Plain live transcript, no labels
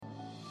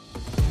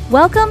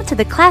Welcome to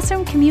the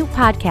Classroom Commute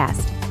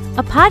Podcast,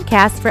 a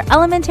podcast for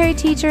elementary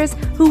teachers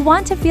who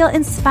want to feel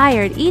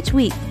inspired each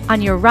week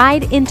on your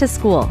ride into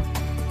school.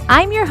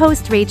 I'm your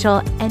host, Rachel,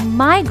 and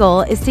my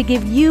goal is to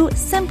give you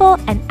simple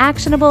and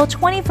actionable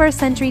 21st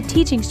century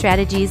teaching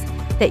strategies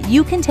that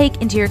you can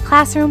take into your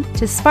classroom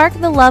to spark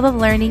the love of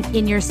learning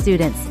in your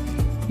students.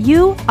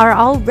 You are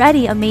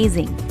already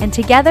amazing, and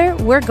together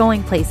we're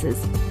going places.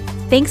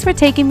 Thanks for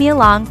taking me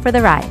along for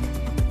the ride.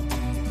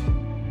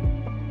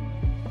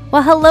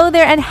 Well, hello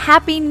there and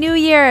Happy New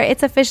Year.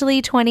 It's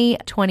officially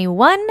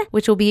 2021,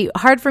 which will be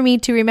hard for me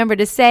to remember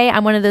to say.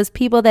 I'm one of those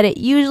people that it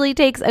usually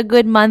takes a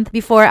good month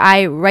before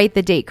I write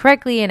the date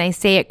correctly and I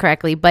say it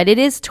correctly, but it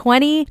is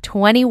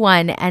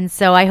 2021. And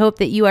so I hope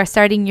that you are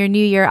starting your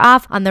new year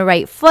off on the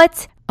right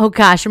foot. Oh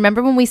gosh,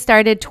 remember when we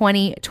started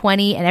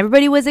 2020 and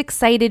everybody was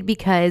excited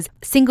because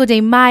Cinco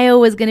de Mayo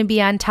was going to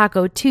be on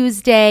Taco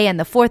Tuesday and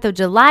the 4th of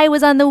July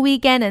was on the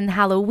weekend and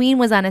Halloween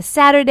was on a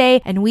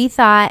Saturday, and we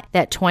thought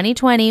that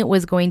 2020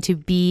 was going to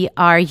be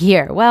our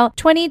year. Well,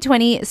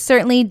 2020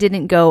 certainly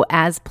didn't go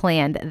as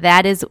planned,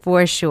 that is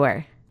for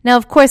sure. Now,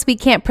 of course, we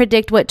can't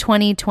predict what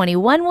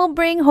 2021 will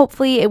bring.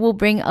 Hopefully, it will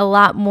bring a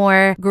lot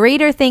more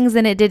greater things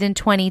than it did in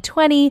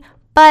 2020.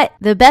 But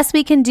the best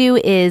we can do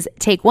is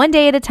take one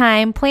day at a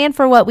time, plan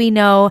for what we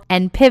know,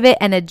 and pivot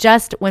and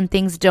adjust when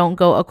things don't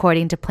go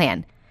according to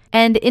plan.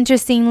 And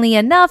interestingly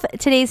enough,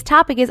 today's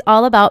topic is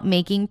all about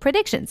making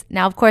predictions.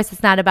 Now, of course,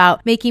 it's not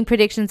about making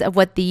predictions of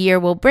what the year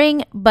will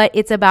bring, but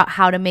it's about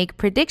how to make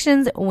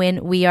predictions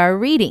when we are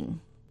reading.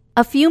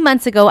 A few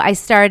months ago, I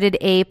started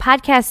a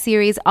podcast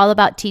series all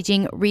about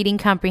teaching reading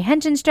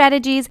comprehension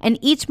strategies, and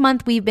each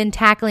month we've been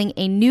tackling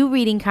a new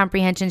reading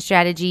comprehension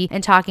strategy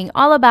and talking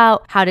all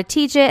about how to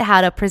teach it,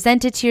 how to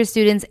present it to your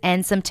students,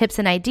 and some tips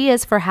and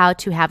ideas for how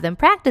to have them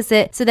practice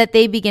it so that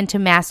they begin to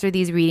master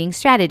these reading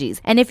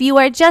strategies. And if you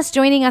are just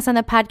joining us on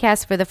the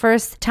podcast for the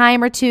first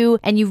time or two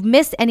and you've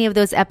missed any of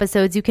those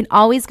episodes, you can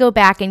always go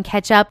back and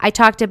catch up. I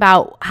talked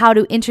about how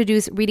to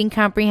introduce reading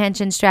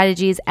comprehension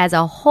strategies as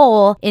a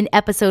whole in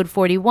episode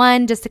 41.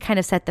 Just to kind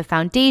of set the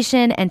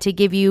foundation and to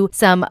give you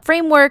some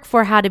framework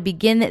for how to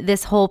begin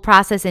this whole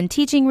process in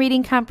teaching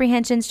reading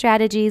comprehension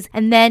strategies.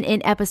 And then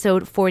in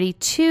episode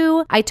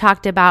 42, I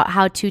talked about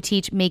how to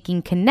teach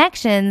making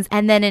connections.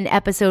 And then in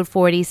episode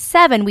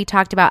 47, we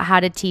talked about how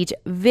to teach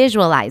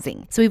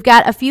visualizing. So we've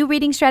got a few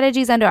reading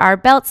strategies under our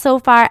belt so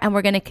far, and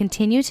we're going to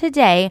continue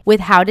today with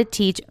how to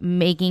teach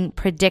making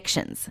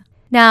predictions.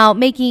 Now,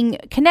 making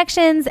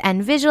connections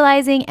and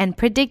visualizing and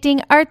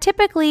predicting are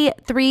typically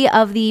three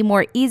of the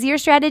more easier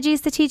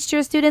strategies to teach to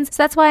your students.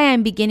 So that's why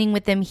I'm beginning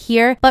with them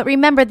here. But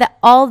remember that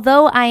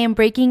although I am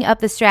breaking up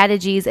the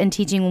strategies and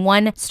teaching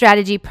one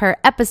strategy per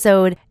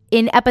episode,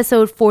 in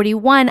episode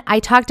 41, I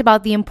talked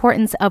about the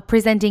importance of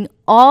presenting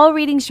all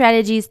reading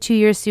strategies to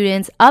your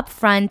students up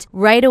front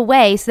right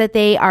away so that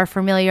they are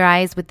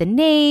familiarized with the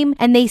name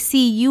and they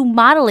see you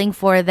modeling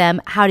for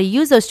them how to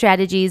use those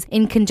strategies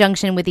in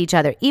conjunction with each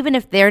other. Even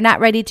if they're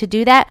not ready to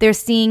do that, they're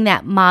seeing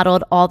that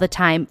modeled all the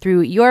time through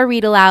your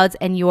read alouds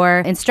and your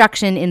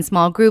instruction in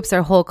small groups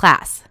or whole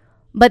class.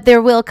 But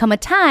there will come a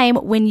time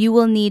when you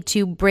will need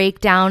to break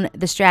down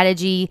the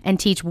strategy and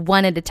teach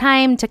one at a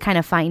time to kind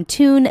of fine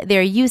tune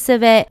their use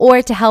of it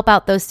or to help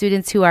out those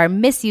students who are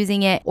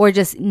misusing it or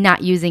just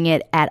not using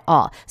it at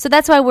all. So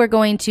that's why we're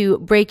going to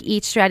break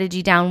each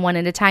strategy down one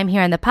at a time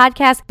here on the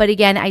podcast. But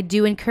again, I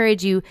do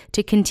encourage you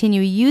to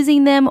continue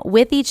using them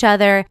with each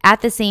other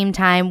at the same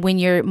time when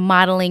you're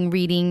modeling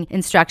reading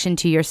instruction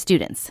to your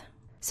students.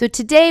 So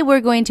today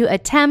we're going to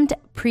attempt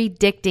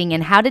predicting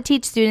and how to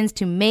teach students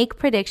to make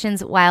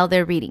predictions while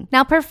they're reading.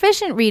 Now,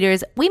 proficient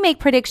readers, we make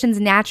predictions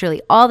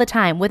naturally all the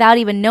time without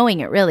even knowing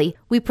it really.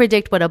 We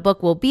predict what a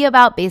book will be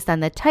about based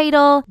on the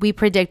title. We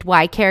predict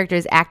why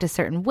characters act a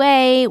certain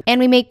way. And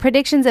we make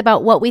predictions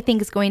about what we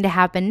think is going to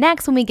happen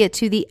next when we get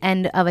to the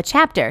end of a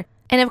chapter.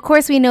 And of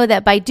course, we know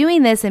that by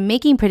doing this and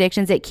making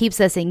predictions, it keeps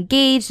us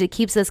engaged, it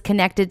keeps us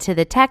connected to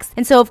the text.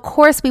 And so, of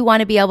course, we want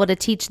to be able to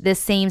teach this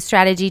same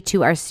strategy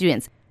to our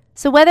students.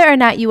 So whether or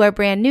not you are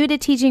brand new to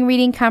teaching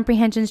reading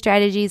comprehension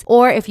strategies,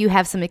 or if you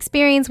have some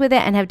experience with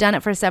it and have done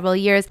it for several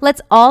years, let's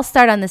all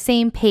start on the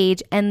same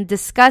page and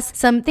discuss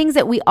some things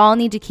that we all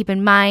need to keep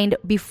in mind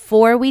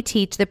before we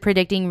teach the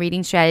predicting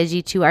reading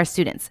strategy to our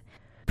students.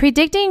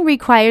 Predicting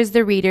requires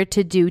the reader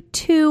to do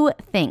two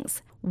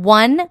things.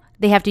 One,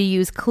 they have to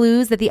use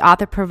clues that the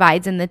author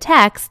provides in the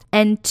text.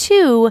 And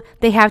two,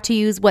 they have to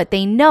use what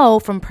they know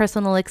from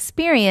personal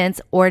experience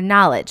or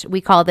knowledge.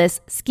 We call this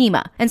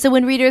schema. And so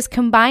when readers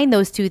combine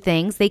those two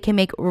things, they can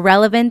make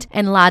relevant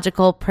and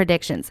logical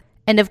predictions.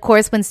 And of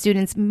course, when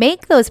students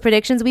make those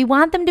predictions, we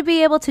want them to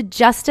be able to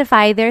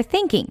justify their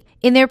thinking.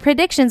 In their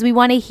predictions, we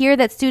want to hear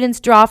that students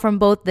draw from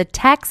both the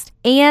text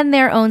and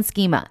their own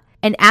schema.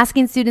 And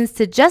asking students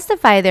to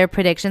justify their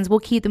predictions will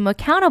keep them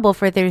accountable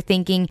for their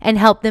thinking and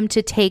help them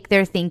to take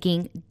their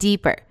thinking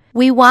deeper.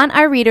 We want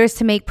our readers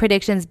to make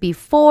predictions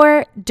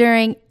before,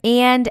 during,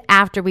 and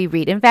after we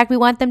read. In fact, we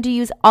want them to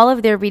use all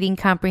of their reading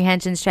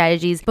comprehension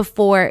strategies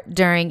before,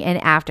 during,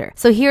 and after.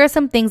 So here are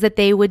some things that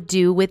they would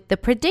do with the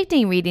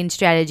predicting reading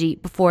strategy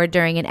before,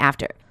 during, and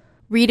after.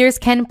 Readers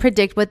can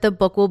predict what the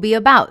book will be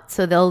about,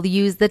 so they'll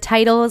use the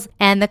titles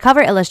and the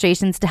cover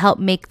illustrations to help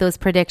make those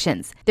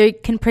predictions. They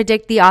can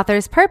predict the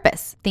author's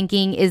purpose,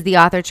 thinking, is the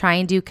author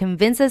trying to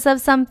convince us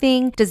of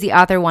something? Does the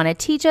author want to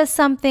teach us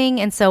something?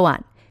 And so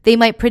on. They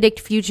might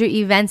predict future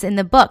events in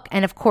the book,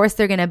 and of course,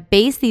 they're going to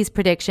base these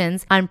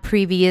predictions on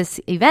previous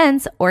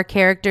events or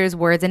characters,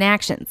 words, and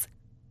actions.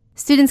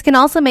 Students can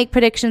also make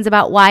predictions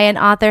about why an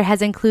author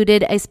has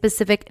included a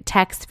specific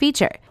text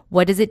feature.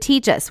 What does it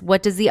teach us?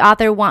 What does the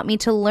author want me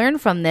to learn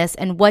from this,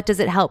 and what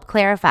does it help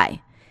clarify?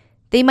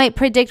 They might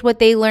predict what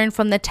they learn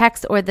from the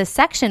text or the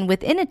section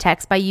within a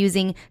text by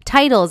using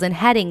titles and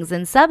headings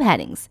and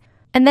subheadings.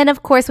 And then,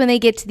 of course, when they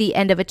get to the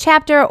end of a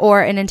chapter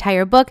or an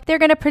entire book, they're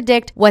going to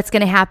predict what's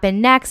going to happen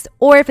next.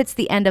 Or if it's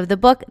the end of the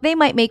book, they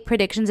might make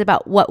predictions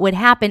about what would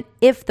happen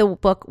if the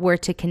book were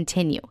to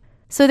continue.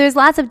 So there's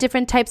lots of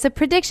different types of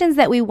predictions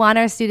that we want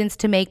our students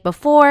to make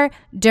before,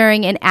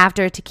 during, and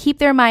after to keep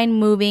their mind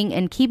moving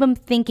and keep them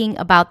thinking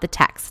about the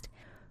text.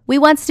 We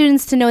want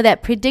students to know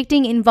that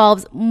predicting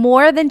involves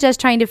more than just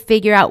trying to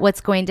figure out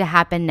what's going to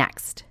happen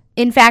next.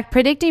 In fact,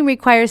 predicting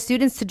requires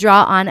students to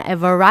draw on a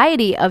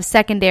variety of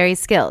secondary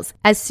skills.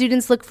 As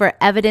students look for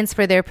evidence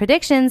for their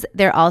predictions,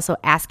 they're also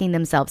asking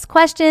themselves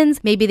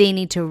questions. Maybe they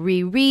need to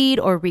reread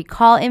or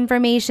recall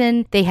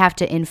information. They have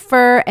to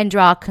infer and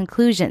draw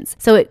conclusions.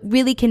 So it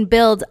really can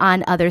build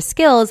on other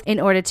skills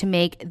in order to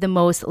make the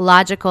most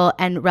logical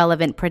and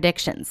relevant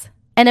predictions.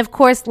 And of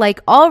course, like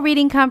all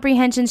reading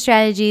comprehension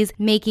strategies,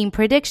 making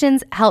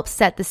predictions helps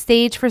set the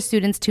stage for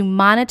students to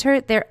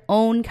monitor their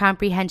own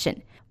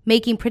comprehension.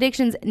 Making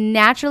predictions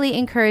naturally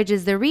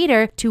encourages the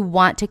reader to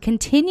want to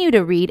continue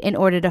to read in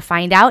order to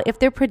find out if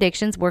their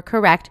predictions were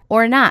correct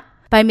or not.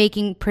 By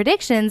making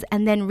predictions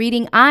and then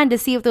reading on to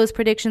see if those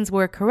predictions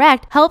were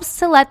correct helps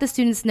to let the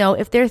students know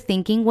if their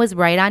thinking was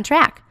right on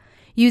track.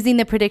 Using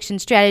the prediction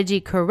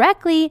strategy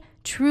correctly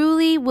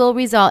truly will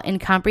result in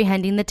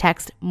comprehending the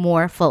text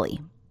more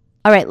fully.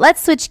 All right,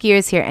 let's switch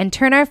gears here and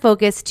turn our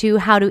focus to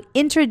how to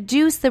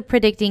introduce the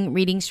predicting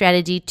reading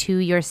strategy to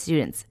your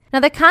students. Now,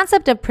 the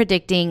concept of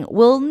predicting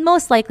will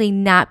most likely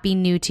not be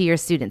new to your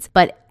students,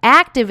 but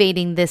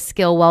activating this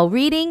skill while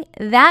reading,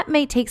 that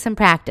may take some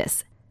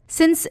practice.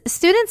 Since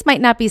students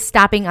might not be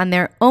stopping on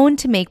their own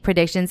to make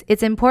predictions,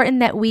 it's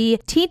important that we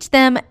teach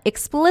them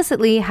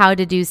explicitly how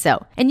to do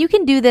so. And you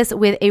can do this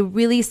with a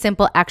really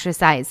simple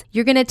exercise.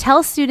 You're going to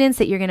tell students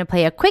that you're going to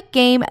play a quick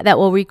game that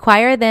will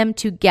require them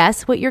to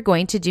guess what you're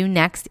going to do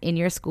next in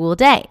your school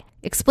day.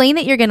 Explain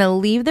that you're going to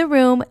leave the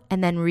room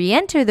and then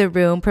re-enter the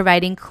room,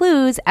 providing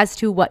clues as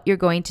to what you're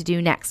going to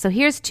do next. So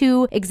here's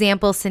 2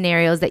 example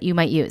scenarios that you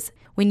might use.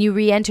 When you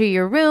re-enter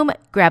your room,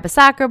 grab a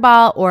soccer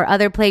ball or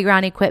other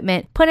playground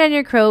equipment, put on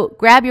your coat,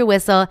 grab your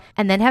whistle,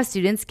 and then have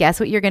students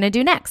guess what you're going to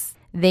do next.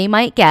 They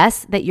might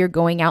guess that you're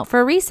going out for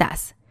a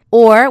recess.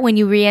 Or when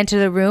you re-enter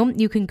the room,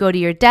 you can go to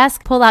your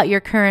desk, pull out your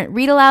current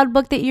read aloud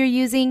book that you're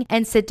using,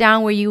 and sit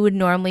down where you would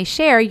normally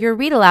share your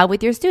read aloud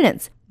with your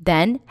students.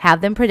 Then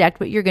have them predict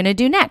what you're going to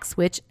do next,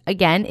 which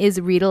again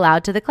is read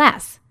aloud to the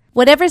class.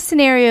 Whatever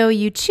scenario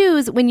you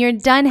choose, when you're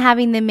done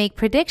having them make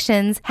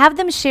predictions, have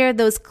them share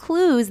those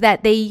clues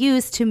that they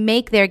use to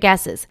make their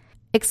guesses.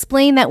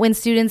 Explain that when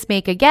students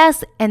make a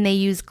guess and they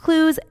use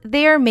clues,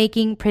 they are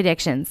making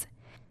predictions.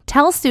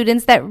 Tell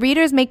students that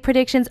readers make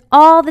predictions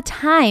all the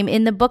time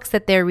in the books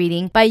that they're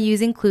reading by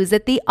using clues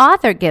that the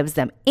author gives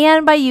them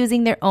and by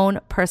using their own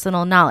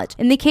personal knowledge.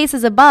 In the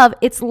cases above,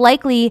 it's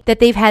likely that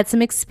they've had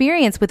some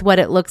experience with what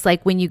it looks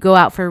like when you go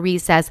out for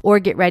recess or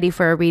get ready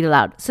for a read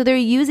aloud. So they're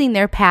using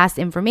their past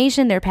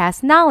information, their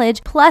past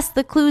knowledge, plus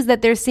the clues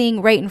that they're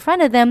seeing right in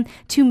front of them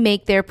to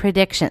make their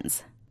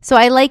predictions. So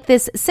I like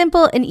this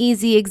simple and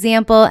easy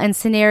example and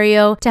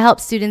scenario to help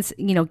students,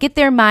 get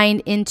their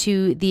mind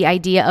into the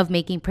idea of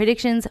making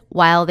predictions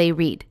while they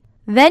read.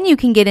 Then you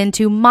can get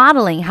into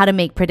modeling how to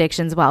make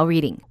predictions while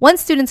reading. Once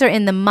students are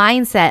in the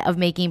mindset of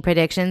making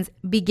predictions,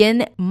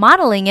 begin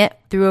modeling it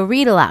through a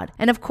read aloud.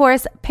 And of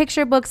course,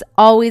 picture books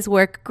always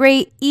work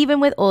great, even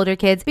with older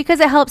kids, because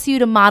it helps you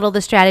to model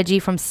the strategy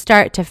from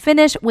start to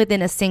finish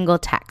within a single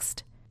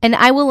text. And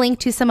I will link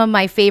to some of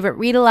my favorite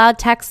read aloud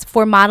texts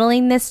for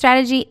modeling this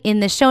strategy in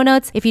the show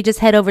notes. If you just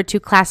head over to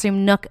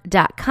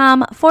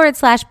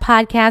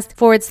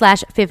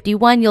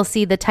classroomnook.com/podcast/51, you'll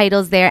see the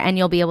titles there and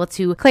you'll be able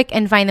to click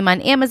and find them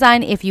on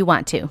Amazon if you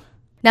want to.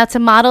 Now, to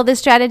model this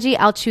strategy,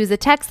 I'll choose a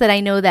text that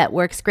I know that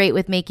works great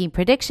with making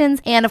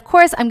predictions. And of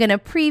course, I'm going to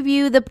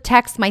preview the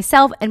text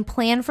myself and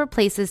plan for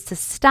places to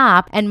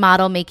stop and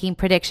model making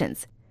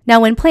predictions. Now,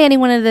 when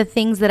planning, one of the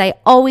things that I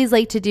always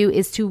like to do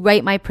is to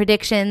write my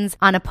predictions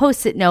on a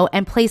Post-it note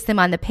and place them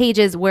on the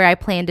pages where I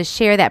plan to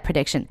share that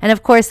prediction. And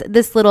of course,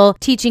 this little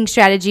teaching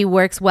strategy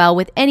works well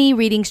with any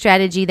reading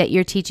strategy that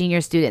you're teaching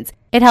your students.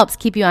 It helps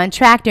keep you on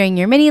track during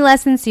your mini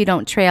lessons so you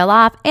don't trail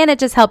off, and it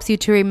just helps you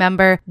to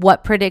remember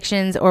what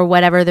predictions or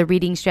whatever the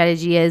reading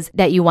strategy is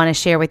that you want to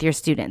share with your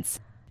students.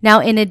 Now,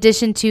 in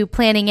addition to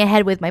planning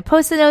ahead with my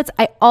Post-it notes,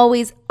 I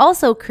always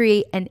also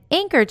create an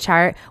anchor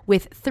chart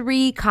with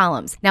 3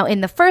 columns. Now,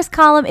 in the first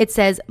column, it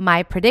says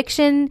my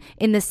prediction.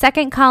 In the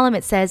second column,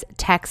 it says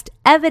text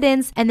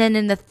evidence. And then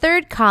in the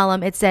third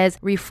column, it says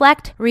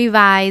reflect,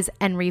 revise,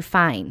 and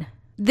refine.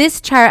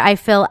 This chart I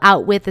fill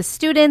out with the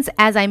students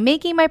as I'm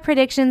making my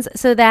predictions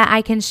so that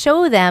I can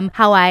show them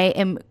how I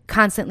am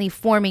constantly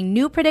forming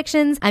new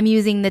predictions. I'm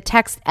using the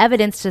text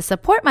evidence to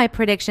support my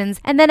predictions.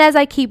 And then as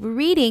I keep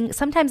reading,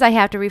 sometimes I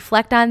have to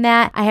reflect on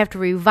that. I have to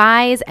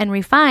revise and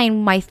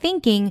refine my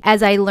thinking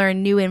as I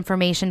learn new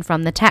information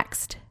from the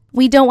text.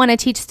 We don't want to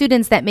teach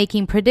students that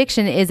making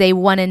prediction is a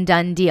one and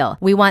done deal.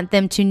 We want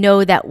them to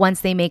know that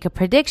once they make a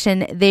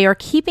prediction, they are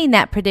keeping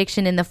that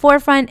prediction in the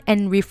forefront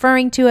and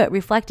referring to it,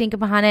 reflecting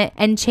upon it,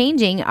 and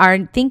changing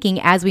our thinking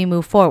as we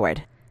move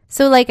forward.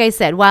 So like I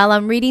said, while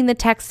I'm reading the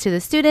text to the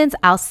students,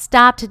 I'll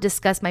stop to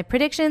discuss my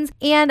predictions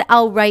and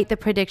I'll write the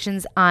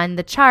predictions on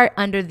the chart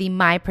under the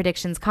My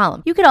Predictions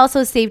column. You could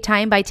also save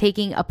time by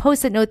taking a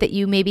Post-it note that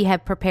you maybe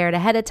have prepared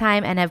ahead of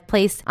time and have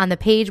placed on the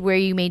page where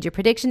you made your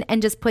prediction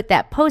and just put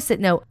that Post-it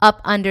note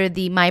up under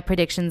the My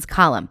Predictions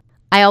column.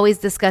 I always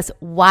discuss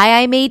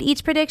why I made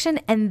each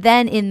prediction, and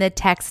then in the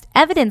text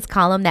evidence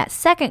column, that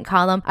second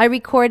column, I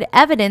record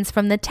evidence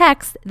from the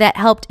text that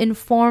helped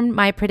inform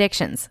my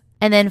predictions.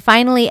 And then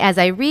finally, as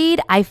I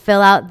read, I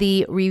fill out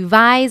the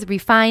revise,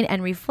 refine,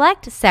 and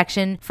reflect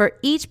section for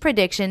each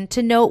prediction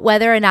to note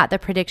whether or not the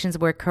predictions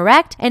were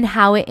correct and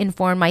how it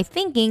informed my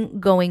thinking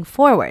going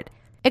forward.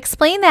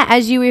 Explain that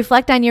as you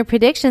reflect on your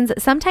predictions,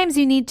 sometimes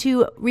you need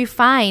to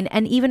refine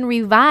and even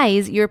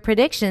revise your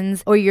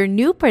predictions or your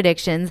new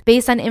predictions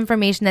based on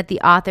information that the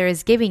author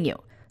is giving you.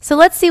 So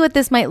let's see what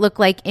this might look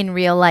like in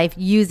real life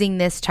using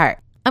this chart.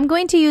 I'm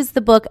going to use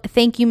the book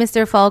Thank You,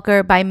 Mr.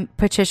 Falker by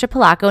Patricia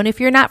Polacco. And if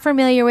you're not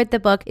familiar with the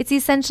book, it's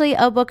essentially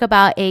a book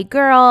about a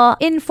girl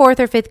in 4th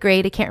or 5th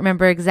grade. I can't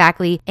remember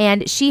exactly.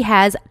 And she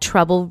has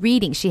trouble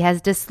reading. She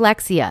has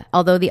dyslexia.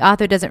 Although the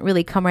author doesn't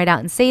really come right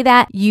out and say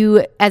that,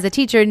 you as a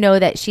teacher know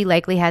that she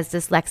likely has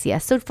dyslexia.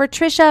 So for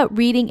Trisha,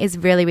 reading is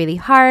really, really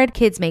hard.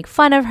 Kids make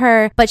fun of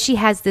her. But she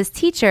has this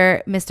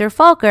teacher, Mr.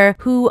 Falker,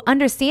 who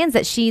understands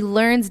that she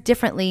learns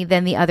differently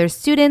than the other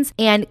students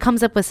and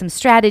comes up with some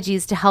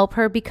strategies to help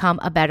her become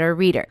a better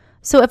reader.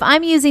 So if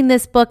I'm using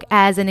this book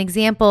as an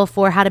example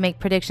for how to make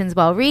predictions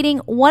while reading,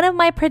 one of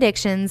my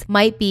predictions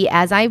might be,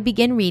 as I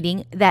begin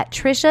reading, that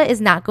Trisha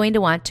is not going to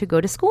want to go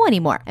to school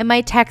anymore. And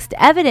my text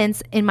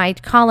evidence in my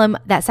column,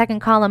 that second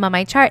column on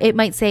my chart, it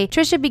might say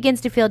Trisha begins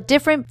to feel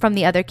different from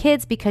the other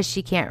kids because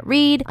she can't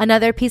read.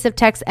 Another piece of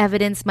text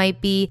evidence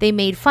might be they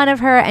made fun of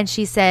her and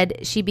she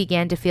said she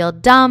began to feel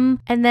dumb.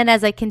 And then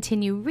as I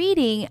continue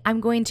reading, I'm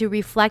going to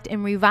reflect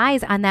and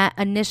revise on that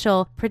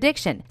initial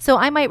prediction. So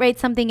I might write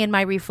something in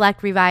my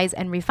reflect, revise,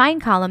 and refine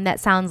column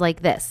that sounds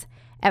like this.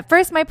 At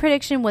first, my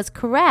prediction was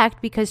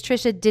correct because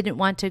Trisha didn't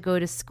want to go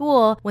to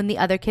school when the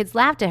other kids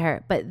laughed at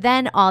her. But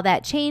then all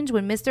that changed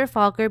when Mr.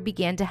 Falker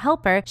began to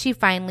help her. She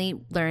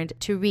finally learned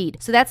to read.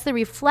 So that's the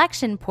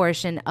reflection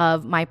portion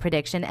of my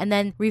prediction. And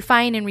then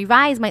refine and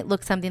revise might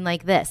look something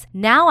like this.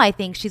 Now I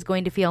think she's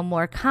going to feel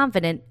more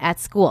confident at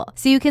school.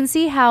 So you can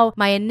see how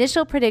my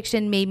initial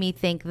prediction made me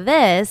think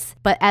this,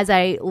 but as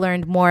I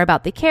learned more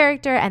about the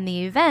character and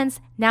the events,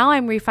 now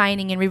I'm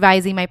refining and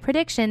revising my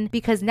prediction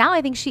because now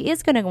I think she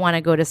is going to want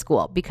to go to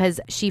school because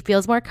she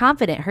feels more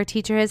confident. Her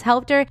teacher has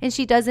helped her and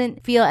she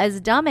doesn't feel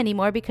as dumb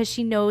anymore because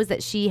she knows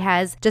that she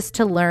has just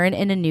to learn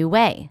in a new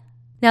way.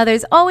 Now,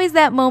 there's always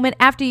that moment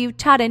after you've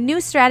taught a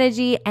new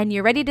strategy and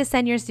you're ready to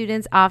send your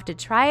students off to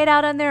try it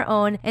out on their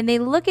own, and they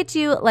look at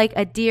you like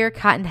a deer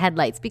caught in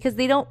headlights because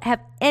they don't have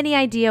any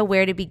idea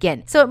where to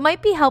begin. So it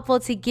might be helpful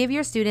to give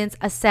your students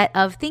a set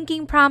of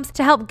thinking prompts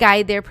to help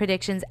guide their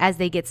predictions as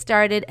they get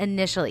started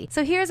initially.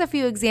 So here's a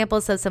few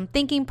examples of some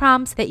thinking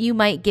prompts that you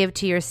might give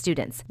to your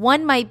students.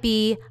 One might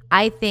be,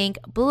 I think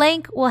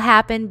blank will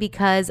happen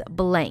because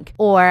blank,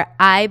 or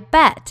I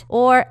bet,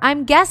 or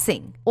I'm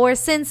guessing, or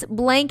since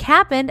blank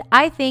happened,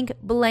 I think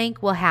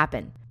blank will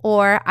happen.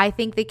 Or I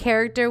think the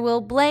character will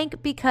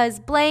blank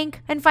because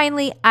blank. And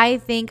finally, I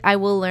think I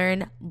will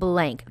learn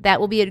blank. That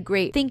will be a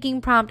great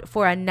thinking prompt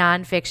for a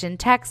nonfiction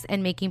text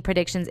and making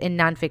predictions in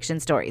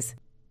nonfiction stories.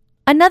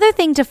 Another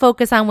thing to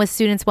focus on with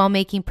students while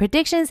making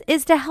predictions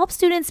is to help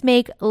students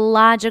make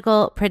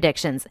logical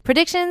predictions.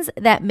 Predictions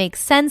that make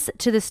sense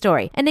to the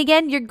story. And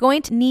again, you're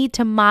going to need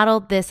to model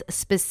this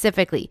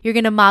specifically. You're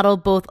going to model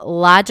both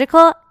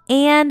logical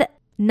and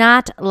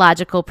not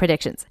logical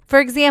predictions. For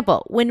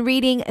example, when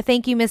reading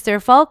Thank You, Mr.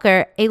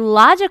 Falker, a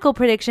logical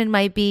prediction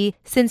might be,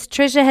 since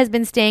Trisha has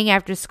been staying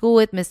after school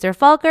with Mr.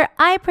 Falker,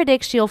 I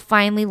predict she'll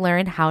finally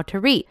learn how to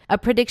read. A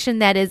prediction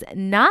that is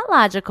not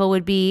logical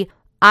would be,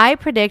 I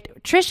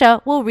predict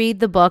Trisha will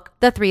read the book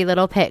The Three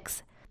Little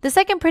Pigs. The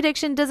second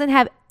prediction doesn't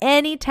have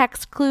any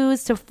text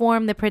clues to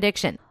form the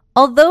prediction.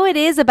 Although it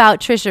is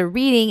about Trisha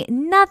reading,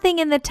 nothing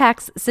in the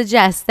text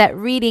suggests that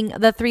reading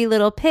The Three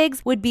Little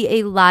Pigs would be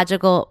a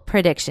logical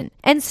prediction.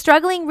 And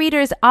struggling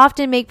readers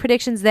often make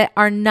predictions that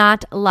are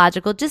not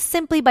logical just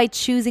simply by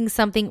choosing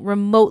something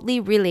remotely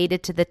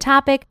related to the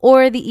topic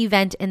or the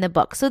event in the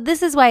book. So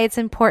this is why it's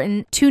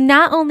important to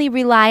not only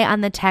rely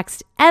on the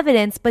text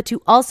evidence, but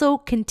to also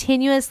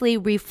continuously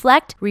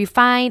reflect,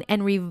 refine,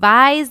 and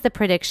revise the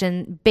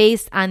prediction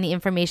based on the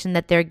information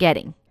that they're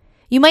getting.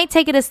 You might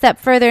take it a step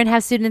further and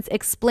have students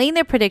explain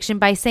their prediction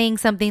by saying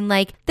something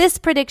like, this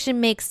prediction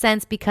makes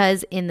sense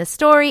because in the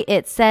story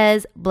it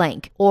says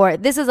blank, or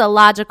this is a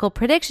logical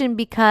prediction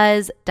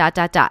because ...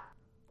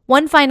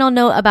 One final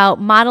note about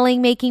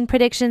modeling making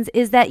predictions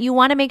is that you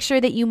want to make sure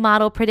that you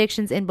model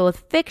predictions in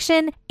both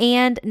fiction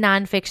and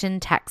nonfiction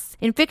texts.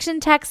 In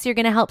fiction texts, you're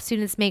going to help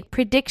students make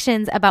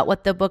predictions about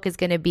what the book is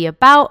going to be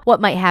about,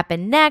 what might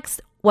happen next,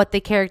 what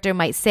the character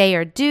might say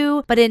or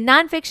do. But in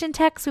nonfiction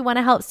texts, we want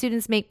to help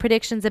students make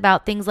predictions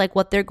about things like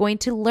what they're going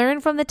to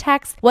learn from the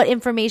text, what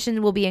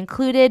information will be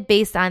included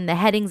based on the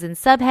headings and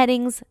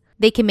subheadings.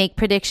 They can make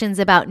predictions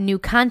about new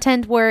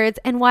content words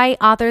and why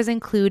authors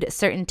include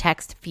certain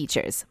text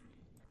features.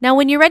 Now,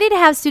 when you're ready to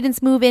have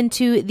students move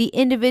into the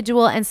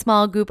individual and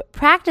small group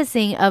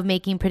practicing of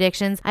making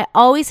predictions, I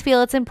always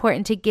feel it's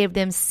important to give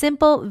them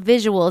simple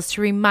visuals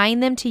to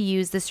remind them to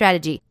use the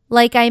strategy.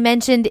 Like I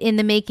mentioned in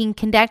the Making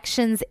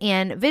Connections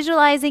and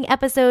Visualizing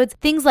episodes,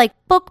 things like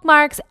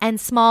bookmarks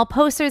and small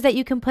posters that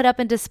you can put up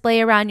and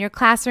display around your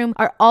classroom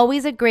are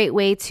always a great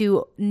way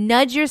to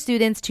nudge your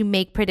students to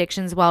make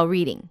predictions while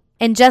reading.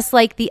 And just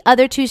like the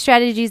other two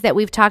strategies that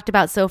we've talked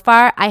about so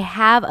far, I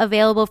have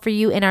available for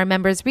you in our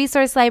members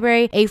resource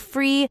library a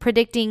free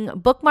predicting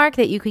bookmark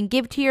that you can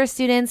give to your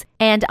students.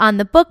 And on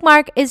the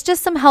bookmark is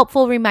just some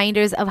helpful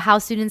reminders of how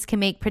students can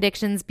make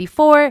predictions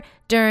before,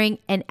 during,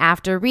 and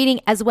after reading,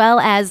 as well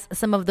as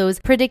some of those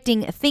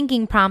predicting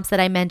thinking prompts that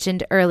I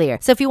mentioned earlier.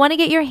 So if you want to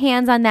get your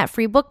hands on that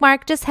free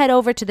bookmark, just head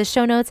over to the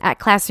show notes at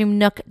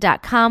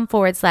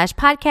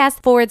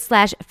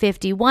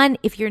classroomnook.com/podcast/51.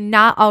 If you're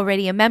not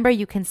already a member,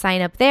 you can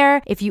sign up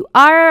there. If you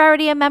are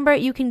already a member,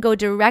 you can go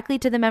directly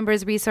to the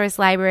members resource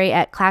library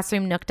at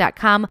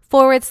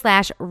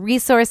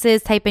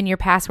classroomnook.com/resources. Type in your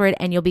password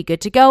and you'll be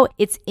good to go.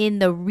 It's in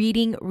the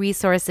reading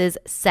resources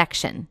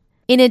section.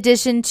 In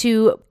addition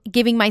to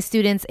giving my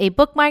students a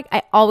bookmark,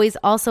 I always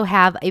also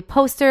have a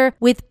poster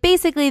with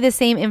basically the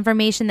same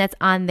information that's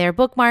on their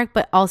bookmark,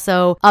 but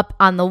also up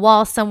on the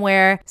wall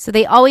somewhere. So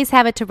they always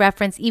have it to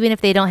reference even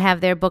if they don't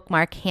have their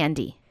bookmark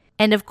handy.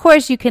 And of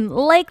course, you can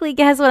likely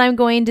guess what I'm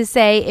going to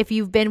say if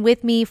you've been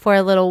with me for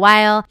a little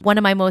while. One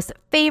of my most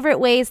favorite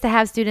ways to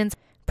have students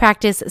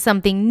practice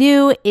something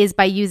new is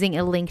by using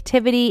a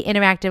Linktivity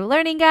interactive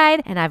learning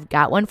guide, and I've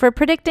got one for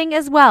predicting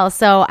as well.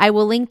 So I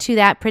will link to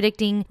that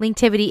predicting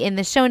Linktivity in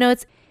the show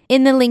notes.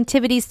 In the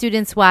Linktivity,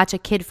 students watch a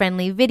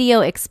kid-friendly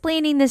video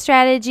explaining the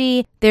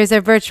strategy. There's a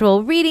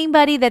virtual reading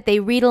buddy that they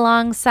read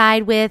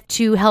alongside with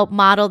to help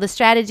model the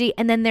strategy.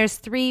 And then there's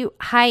 3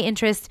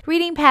 high-interest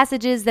reading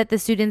passages that the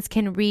students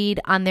can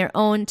read on their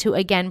own to,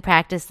 again,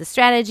 practice the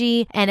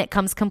strategy. And it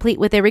comes complete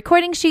with a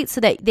recording sheet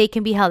so that they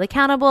can be held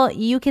accountable.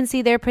 You can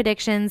see their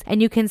predictions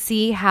and you can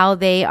see how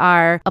they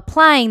are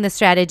applying the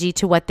strategy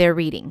to what they're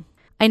reading.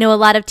 I know a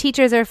lot of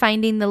teachers are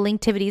finding the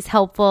Linktivities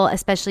helpful,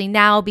 especially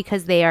now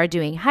because they are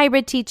doing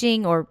hybrid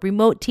teaching or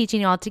remote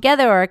teaching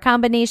altogether or a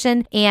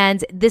combination.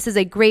 And this is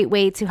a great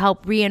way to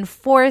help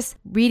reinforce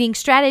reading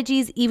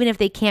strategies, even if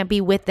they can't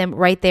be with them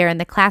right there in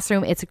the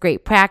classroom. It's a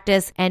great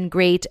practice and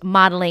great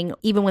modeling,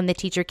 even when the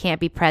teacher can't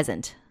be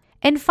present.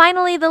 And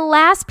finally, the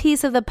last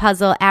piece of the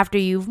puzzle after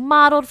you've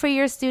modeled for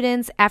your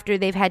students, after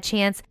they've had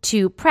chance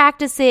to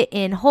practice it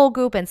in whole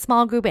group and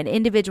small group and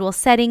individual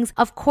settings,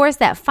 of course,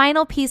 that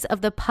final piece of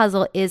the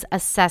puzzle is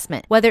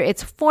assessment. Whether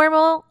it's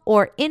formal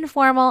or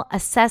informal,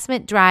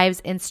 assessment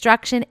drives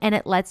instruction and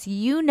it lets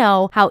you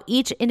know how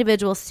each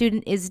individual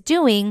student is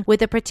doing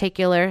with a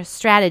particular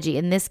strategy,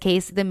 in this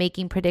case, the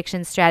making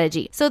prediction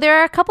strategy. So there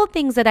are a couple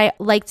things that I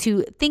like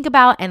to think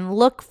about and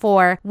look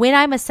for when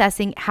I'm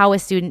assessing how a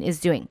student is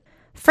doing.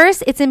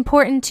 First, it's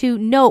important to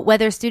note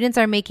whether students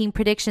are making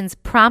predictions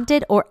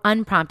prompted or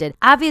unprompted.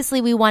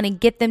 Obviously, we want to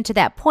get them to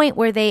that point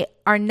where they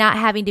are not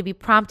having to be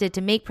prompted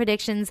to make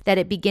predictions, that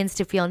it begins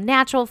to feel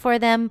natural for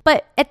them.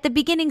 But at the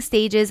beginning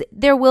stages,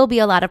 there will be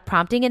a lot of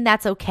prompting and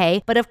that's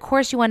okay. But of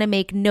course, you want to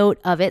make note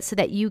of it so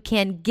that you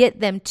can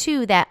get them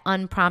to that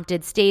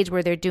unprompted stage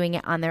where they're doing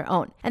it on their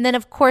own. And then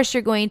of course,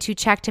 you're going to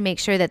check to make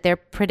sure that their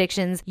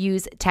predictions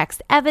use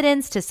text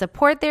evidence to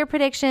support their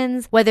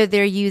predictions, whether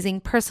they're using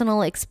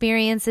personal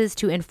experiences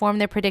to inform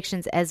their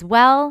predictions as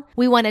well.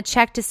 We want to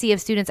check to see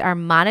if students are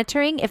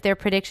monitoring if their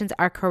predictions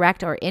are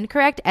correct or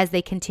incorrect as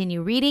they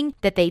continue reading,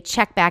 that they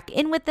check back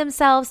in with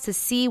themselves to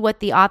see what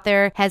the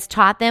author has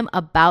taught them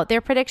about their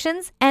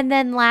predictions. And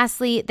then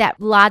lastly, that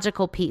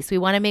logical piece. We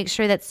want to make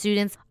sure that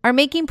students are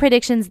making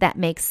predictions that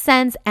make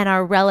sense and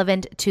are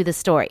relevant to the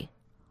story.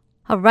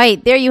 All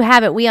right, there you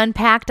have it. We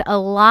unpacked a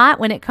lot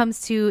when it comes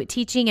to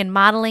teaching and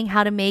modeling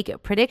how to make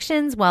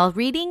predictions while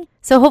reading.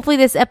 So hopefully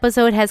this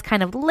episode has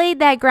kind of laid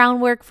that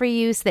groundwork for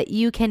you so that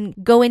you can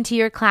go into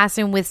your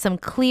classroom with some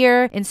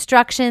clear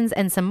instructions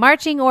and some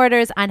marching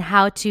orders on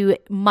how to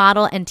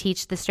model and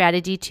teach the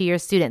strategy to your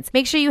students.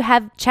 Make sure you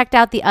have checked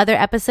out the other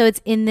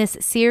episodes in this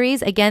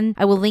series. Again,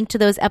 I will link to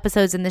those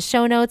episodes in the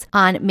show notes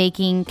on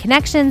making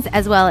connections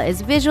as well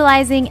as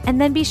visualizing.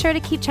 And then be sure to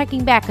keep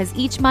checking back because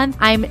each month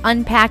I'm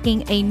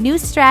unpacking a new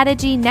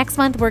strategy. Next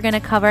month, we're going to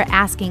cover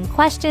asking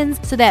questions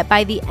so that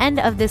by the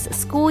end of this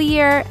school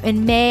year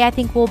in May, I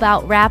think we'll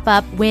wrap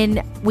up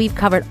when we've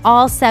covered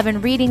all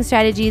 7 reading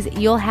strategies.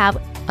 You'll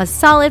have a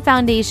solid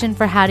foundation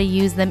for how to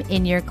use them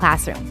in your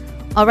classroom.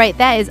 All right,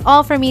 that is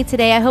all for me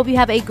today. I hope you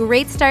have a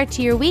great start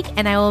to your week,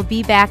 and I will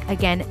be back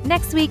again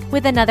next week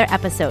with another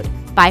episode.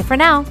 Bye for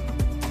now.